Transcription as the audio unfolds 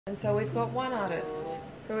And so we've got one artist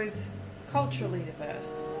who is culturally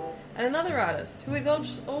diverse and another artist who is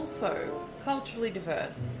also culturally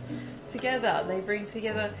diverse. Together, they bring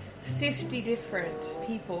together 50 different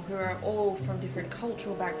people who are all from different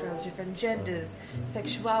cultural backgrounds, different genders,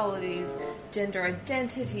 sexualities, gender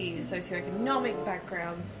identities, socioeconomic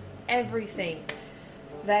backgrounds, everything.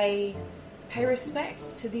 They pay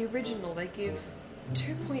respect to the original. They give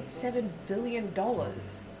 $2.7 billion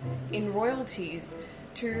in royalties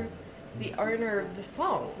to the owner of the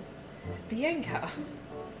song, Bianca.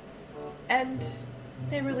 And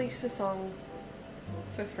they released the song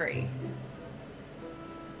for free.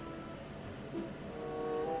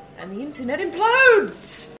 And the internet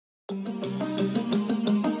implodes!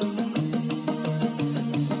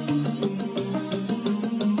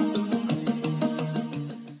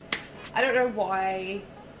 I don't know why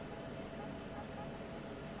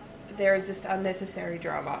there is this unnecessary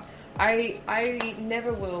drama. I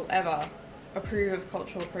never will ever approve of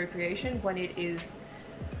cultural appropriation when it is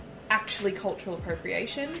actually cultural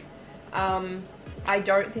appropriation. I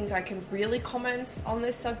don't think I can really comment on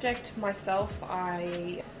this subject myself.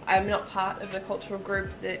 I am not part of the cultural group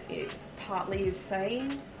that is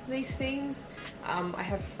saying these things. I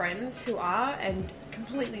have friends who are and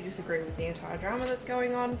completely disagree with the entire drama that's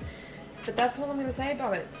going on. But that's all I'm going to say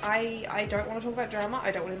about it. I don't want to talk about drama.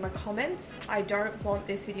 I don't want it in my comments. I don't want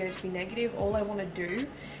this video to be negative. All I want to do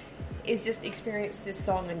is just experience this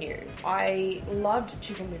song anew. I loved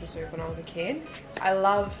Chicken Noodle Soup when I was a kid. I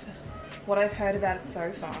love what I've heard about it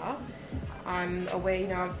so far. I'm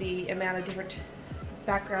aware, of the amount of different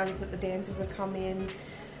backgrounds that the dancers have come in.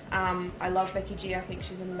 I love Becky G. I think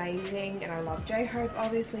she's amazing. And I love jhope,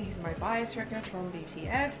 obviously. He's my bias wrecker from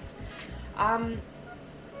BTS.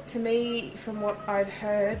 To me, from what I've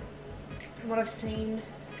heard, what I've seen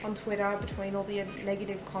on Twitter between all the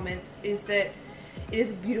negative comments, is that it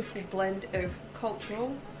is a beautiful blend of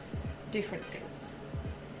cultural differences.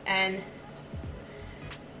 And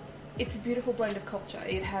it's a beautiful blend of culture.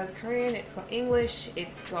 It has Korean, it's got English,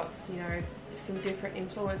 it's got, some different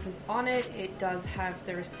influences on it. It does have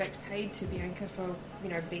the respect paid to Bianca for,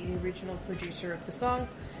 being the original producer of the song.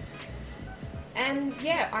 And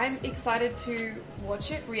yeah, I'm excited to watch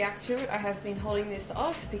it, react to it. I have been holding this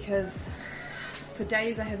off because for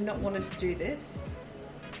days I have not wanted to do this.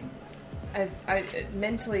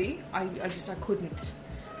 Mentally, I couldn't.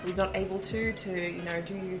 I was not able to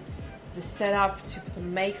do the setup, to put the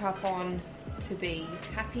makeup on, to be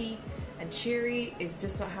happy and cheery is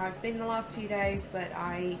just not how I've been the last few days, but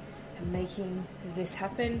I am making this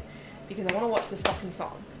happen because I want to watch this fucking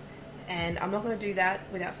song. And I'm not going to do that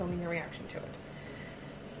without filming a reaction to it.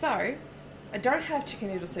 So, I don't have Chicken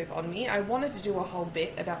Noodle Soup on me. I wanted to do a whole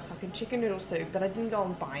bit about fucking Chicken Noodle Soup, but I didn't go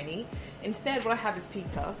and buy any. Instead, what I have is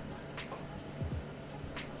pizza,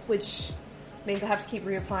 which means I have to keep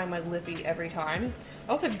reapplying my lippy every time.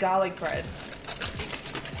 I also have garlic bread.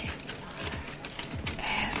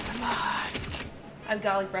 ASMR. I have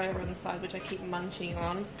garlic bread over on the side, which I keep munching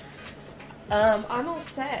on. I'm all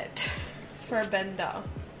set for a bender.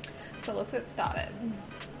 So let's get started.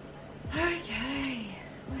 Okay,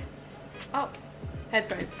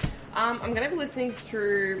 headphones. I'm going to be listening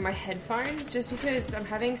through my headphones just because I've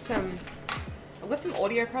got some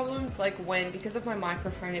audio problems, because of my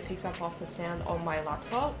microphone, it picks up off the sound on my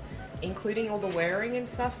laptop, including all the whirring and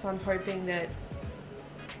stuff, so I'm hoping that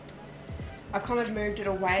I've kind of moved it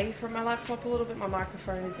away from my laptop a little bit. My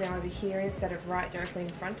microphone is now over here instead of right directly in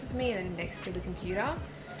front of me and next to the computer.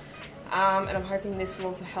 And I'm hoping this will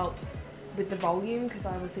also help with the volume, because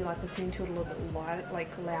I obviously like listening to it a little bit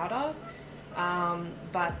louder.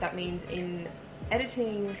 But that means in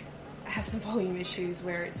editing, I have some volume issues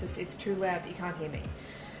where it's too loud that you can't hear me.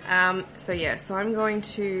 So I'm going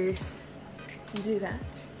to do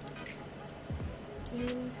that.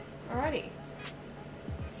 And alrighty.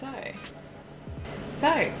 So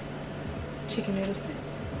Chicken Noodle Soup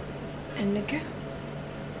and a go.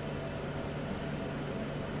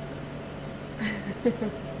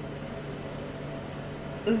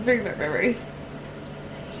 Let's bring back memories.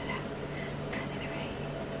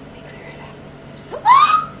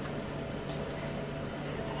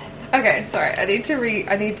 Okay, sorry. I need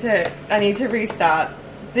to restart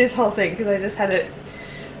this whole thing because I just had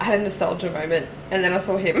a nostalgia moment, and then I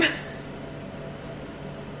saw him.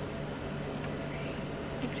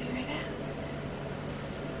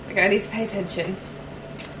 Okay, I need to pay attention.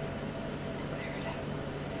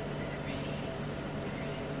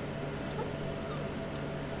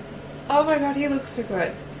 Oh my god, he looks so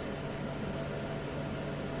good.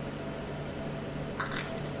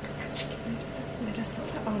 Chicken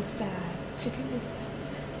Minnesota on side. Chicken Minnesota.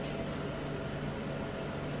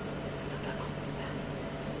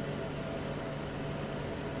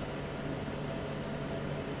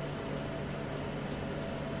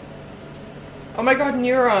 Oh my god,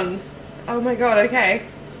 neuron. Oh my god, okay.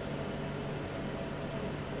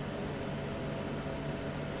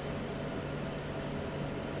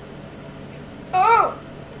 Oh!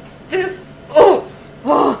 This... Oh!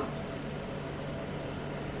 Oh!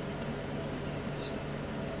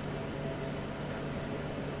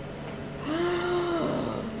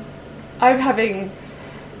 I'm having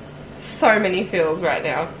so many feels right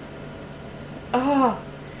now. Oh!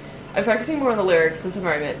 I'm focusing more on the lyrics at the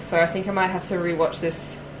moment, so I think I might have to rewatch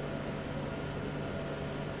this.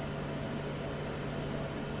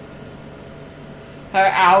 Her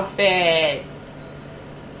outfit!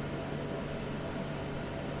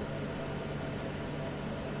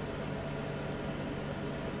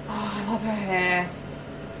 Oh, I love her hair.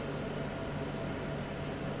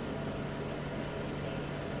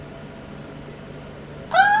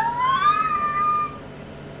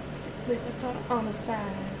 With the salt on the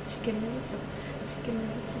side. Chicken noodle soup. Chicken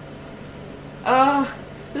noodle soup. Oh,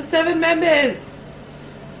 the 7 members!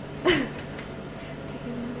 Chicken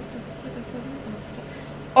noodle soup with the salt on the side.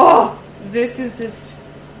 Oh, this is just...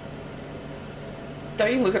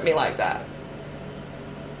 Don't you look at me like that.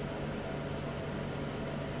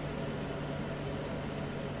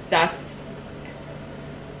 That's...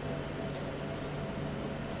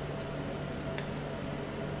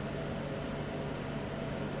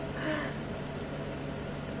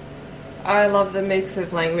 I love the mix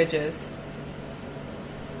of languages.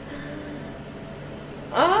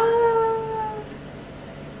 Ah.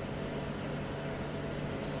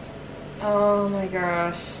 Oh my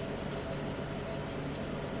gosh.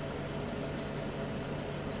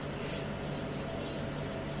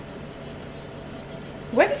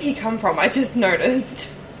 Where did he come from? I just noticed.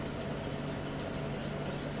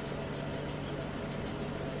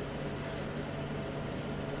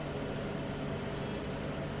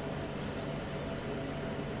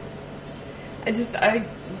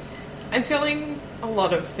 I'm feeling a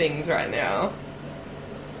lot of things right now.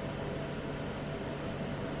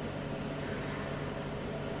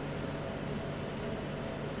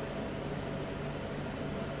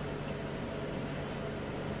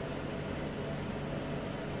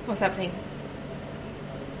 What's happening?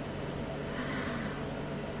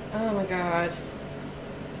 Oh my god.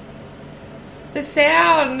 The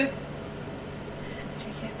sound!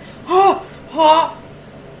 Check it. Oh! Oh!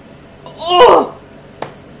 Oh!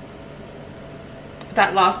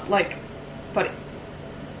 That last, like, body.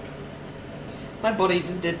 My body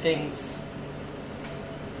just did things.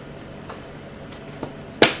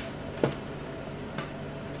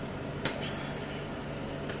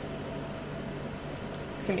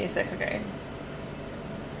 Just give me a sec, okay?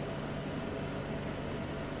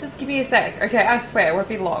 Just give me a sec, okay? I swear, it won't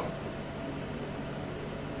be long.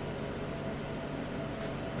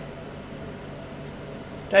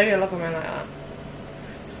 Don't you look at me like that.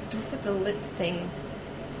 Stop with the lip thing.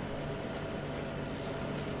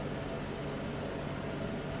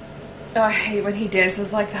 Oh, I hate when he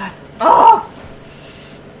dances like that. Oh!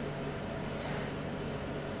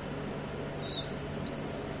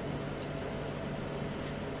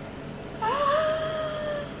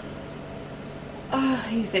 Oh,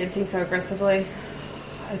 he's dancing so aggressively.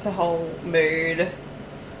 It's a whole mood.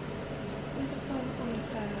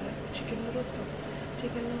 Chicken noodle soup.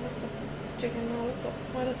 Chicken noodle soup. Chicken noodle soup.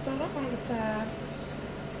 What a soda on the side.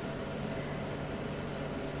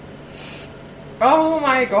 Oh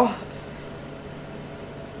my god.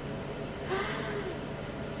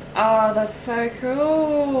 Oh, that's so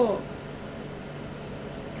cool.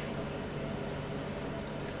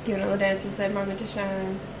 Giving all the dancers their moment to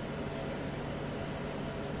shine.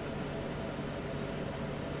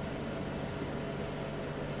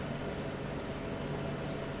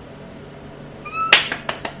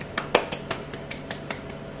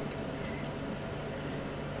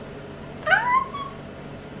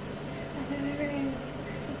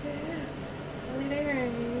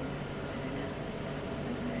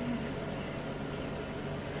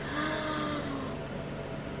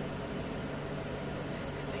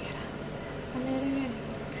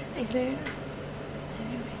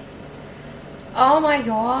 Oh my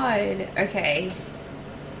god. Okay.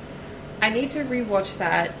 I need to rewatch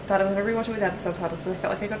that, but I'm going to rewatch it without the subtitles because I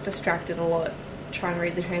felt like I got distracted a lot trying to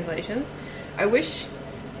read the translations. I wish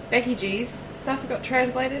Becky G's stuff got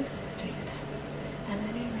translated.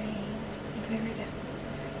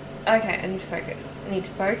 Okay, I need to focus. I need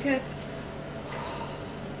to focus.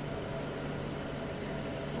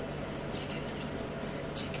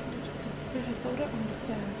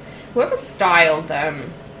 Whoever styled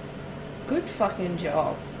them good fucking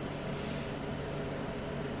job.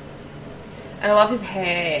 And I love his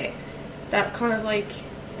hair. That kind of like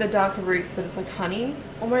the darker roots, but it's like honey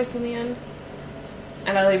almost on the end.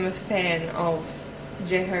 And I'm a fan of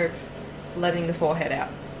jhope letting the forehead out.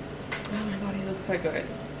 Oh my god, he looks so good.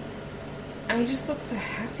 And he just looks so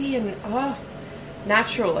happy and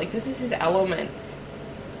natural. Like, this is his element.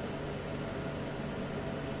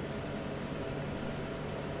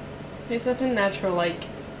 He's such a natural, like,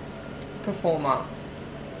 performer.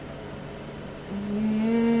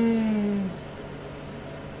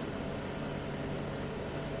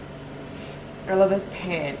 I love his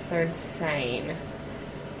pants. They're insane.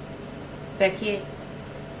 Becky.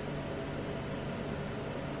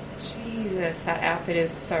 Jesus, that outfit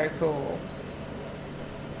is so cool.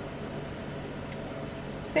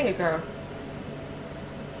 Sing it, girl.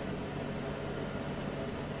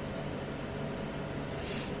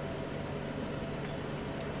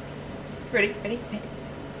 Ready? Ready? Ready?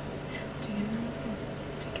 Chicken noodle soup,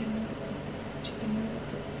 chicken noodle soup, chicken noodle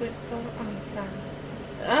soup, with it's all on the side.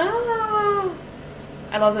 Ah!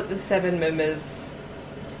 I love that the 7 members,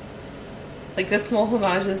 like the small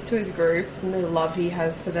homages to his group and the love he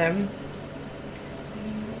has for them.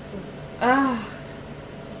 Ah!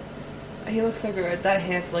 He looks so good. That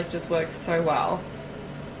hair flick just works so well.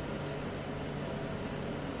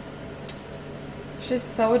 She's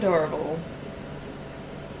so adorable.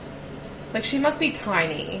 Like, she must be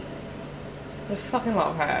tiny. I fucking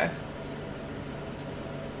love her.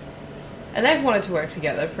 And they've wanted to work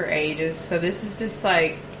together for ages, so this is just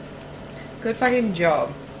like, good fucking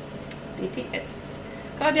job. BTS.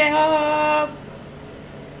 Good job!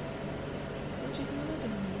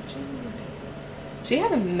 She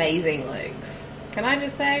has amazing legs. Can I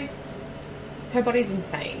just say? Her body's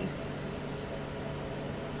insane.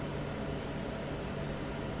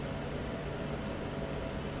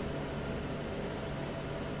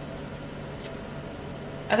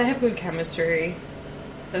 And they have good chemistry.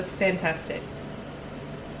 That's fantastic.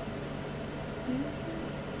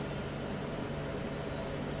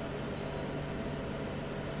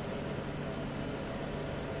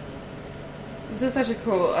 This is such a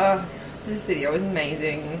cool... this video is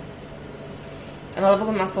amazing. And I love all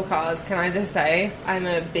the muscle cars. Can I just say, I'm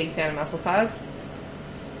a big fan of muscle cars.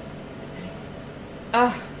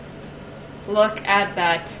 Look at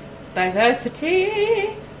that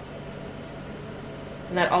diversity.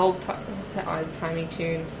 And that old-timey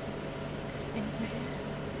tune.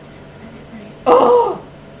 Oh!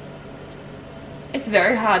 It's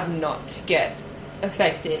very hard not to get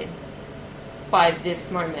affected by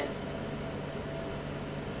this moment.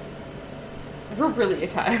 I feel really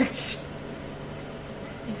attacked.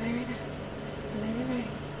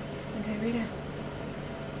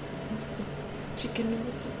 Chicken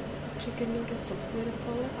noodle soup, chicken noodle soup with a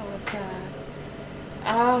soda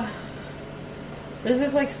outside. This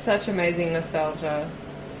is like such amazing nostalgia.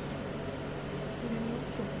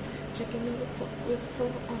 Chicken noodle soup with a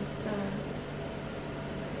soda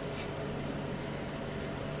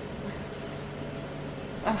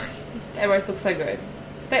outside. They both look so good.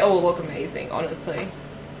 They all look amazing, honestly.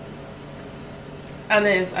 And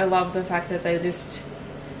I love the fact that they just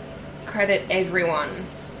credit everyone.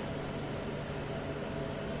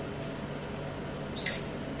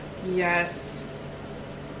 Yes.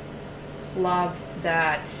 Love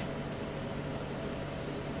that.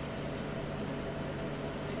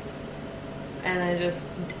 And then just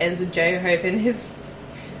ends with jhope in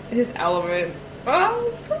his element.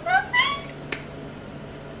 Oh, so happy!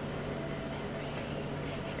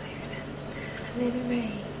 And then it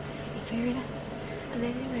rained. It cleared it up. And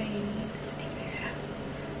then it rained. It cleared it up.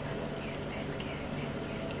 Let's get it. Let's get it. Let's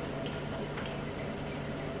get it. Let's get it. Let's get it. Let's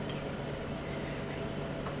get it. Let's get it.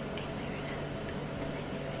 It cleared it up.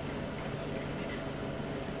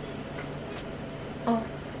 Oh,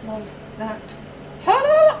 love that.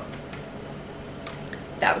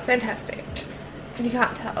 That was fantastic. You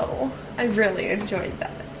can't tell. I really enjoyed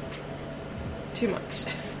that. Too much.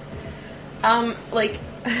 Like...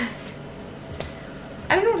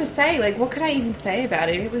 I don't know what to say. Like, what could I even say about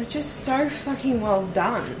it? It was just so fucking well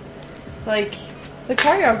done. Like, the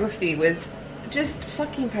choreography was just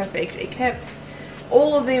fucking perfect. It kept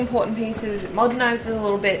all of the important pieces, it modernized it a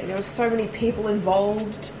little bit, and there was so many people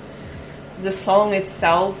involved. The song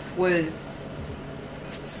itself was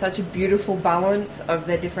such a beautiful balance of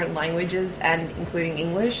their different languages and including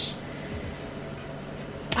English.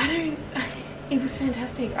 It was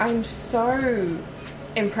fantastic. I'm so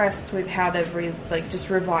impressed with how they've just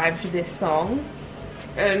revived this song,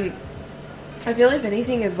 and I feel if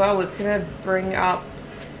anything as well, it's gonna bring up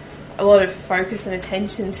a lot of focus and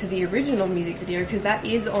attention to the original music video, because that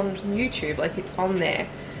is on YouTube, like it's on there.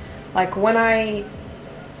 Like when I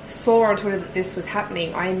saw on Twitter that this was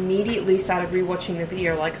happening, I immediately started rewatching the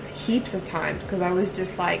video like heaps of times, because I was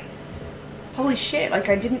just like, holy shit, like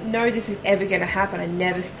I didn't know this was ever going to happen. I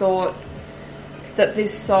never thought that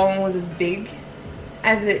this song was as big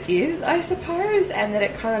as it is, I suppose, and that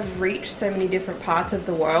it kind of reached so many different parts of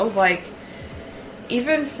the world. Like,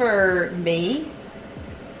 even for me,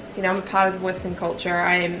 you know, I'm a part of Western culture.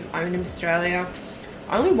 I'm in Australia.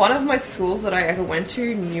 Only one of my schools that I ever went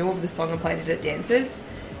to knew of the song and played it at dances.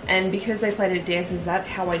 And because they played it at dances, that's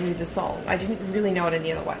how I knew the song. I didn't really know it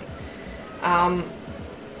any other way.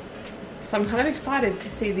 So I'm kind of excited to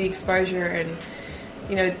see the exposure and,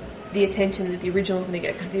 you know, the attention that the original is going to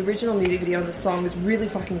get, because the original music video and the song is really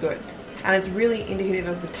fucking good. And it's really indicative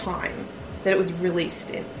of the time that it was released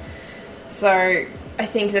in. So I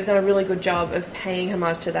think they've done a really good job of paying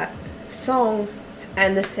homage to that song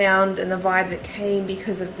and the sound and the vibe that came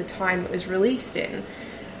because of the time it was released in,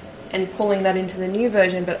 and pulling that into the new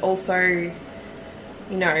version, but also, you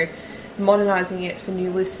know, modernizing it for new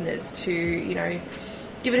listeners to, you know,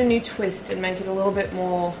 give it a new twist and make it a little bit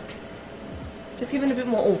more, just give it a bit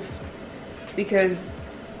more oomph. Because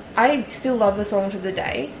I still love the song to the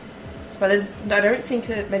day, but I don't think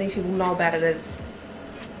that many people know about it as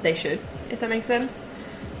they should, if that makes sense.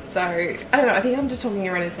 So, I don't know, I think I'm just talking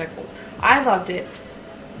around in circles. I loved it.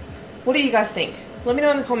 What do you guys think? Let me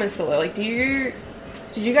know in the comments below. Like, did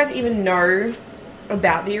you guys even know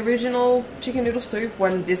about the original Chicken Noodle Soup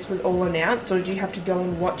when this was all announced, or did you have to go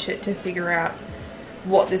and watch it to figure out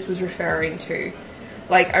what this was referring to?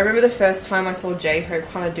 Like, I remember the first time I saw jhope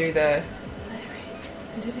kind of do the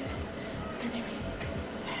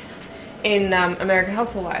in American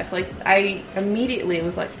Hustle Life. Like, I immediately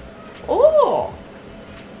was like, oh,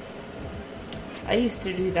 I used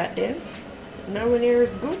to do that dance. Nowhere near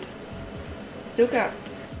as good. Still can't.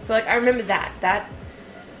 So, like, I remember that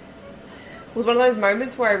was one of those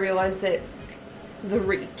moments where I realised that the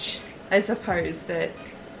reach, I suppose, that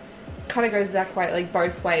kind of goes back way, like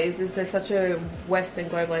both ways. Is there's such a Western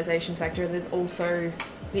globalization factor, and there's also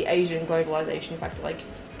the Asian globalization factor. Like,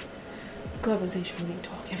 globalization, what are you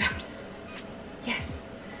talking about? Yes.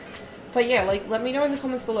 But yeah, like, let me know in the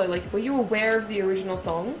comments below, like, were you aware of the original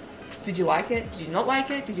song? Did you like it? Did you not like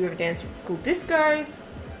it? Did you ever dance with school discos?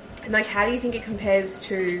 And, like, how do you think it compares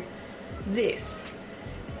to this?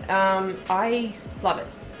 I love it.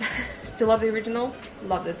 Still love the original.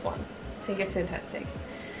 Love this one. I think it's fantastic.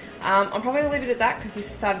 I'm probably going to leave it at that, because this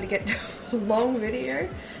is starting to get a long video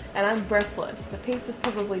and I'm breathless. The pizza's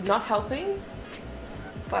probably not helping,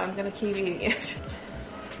 but I'm going to keep eating it.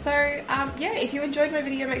 So, yeah, if you enjoyed my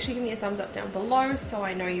video, make sure you give me a thumbs up down below so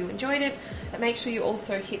I know you enjoyed it. And make sure you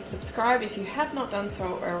also hit subscribe if you have not done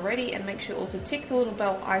so already, and make sure you also tick the little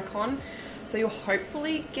bell icon so you'll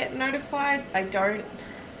hopefully get notified. I don't,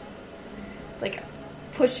 like,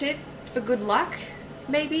 push it for good luck,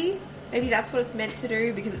 maybe. Maybe that's what it's meant to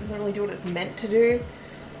do, because it doesn't really do what it's meant to do.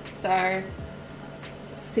 So,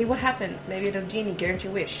 see what happens. Maybe it'll genie guarantee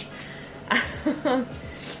a wish.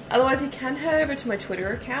 Otherwise, you can head over to my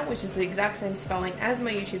Twitter account, which is the exact same spelling as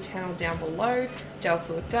my YouTube channel down below,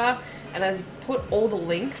 jhope, and I put all the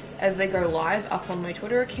links as they go live up on my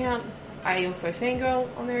Twitter account. I also fangirl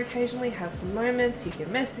on there occasionally, have some moments, you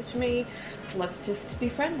can message me, let's just be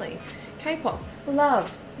friendly. Kpop,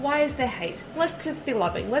 love, why is there hate? Let's just be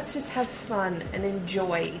loving, let's just have fun and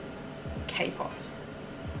enjoy Kpop.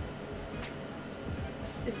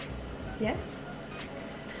 Yes?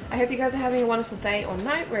 I hope you guys are having a wonderful day or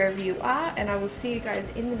night wherever you are, and I will see you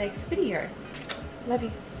guys in the next video. Love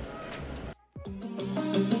you.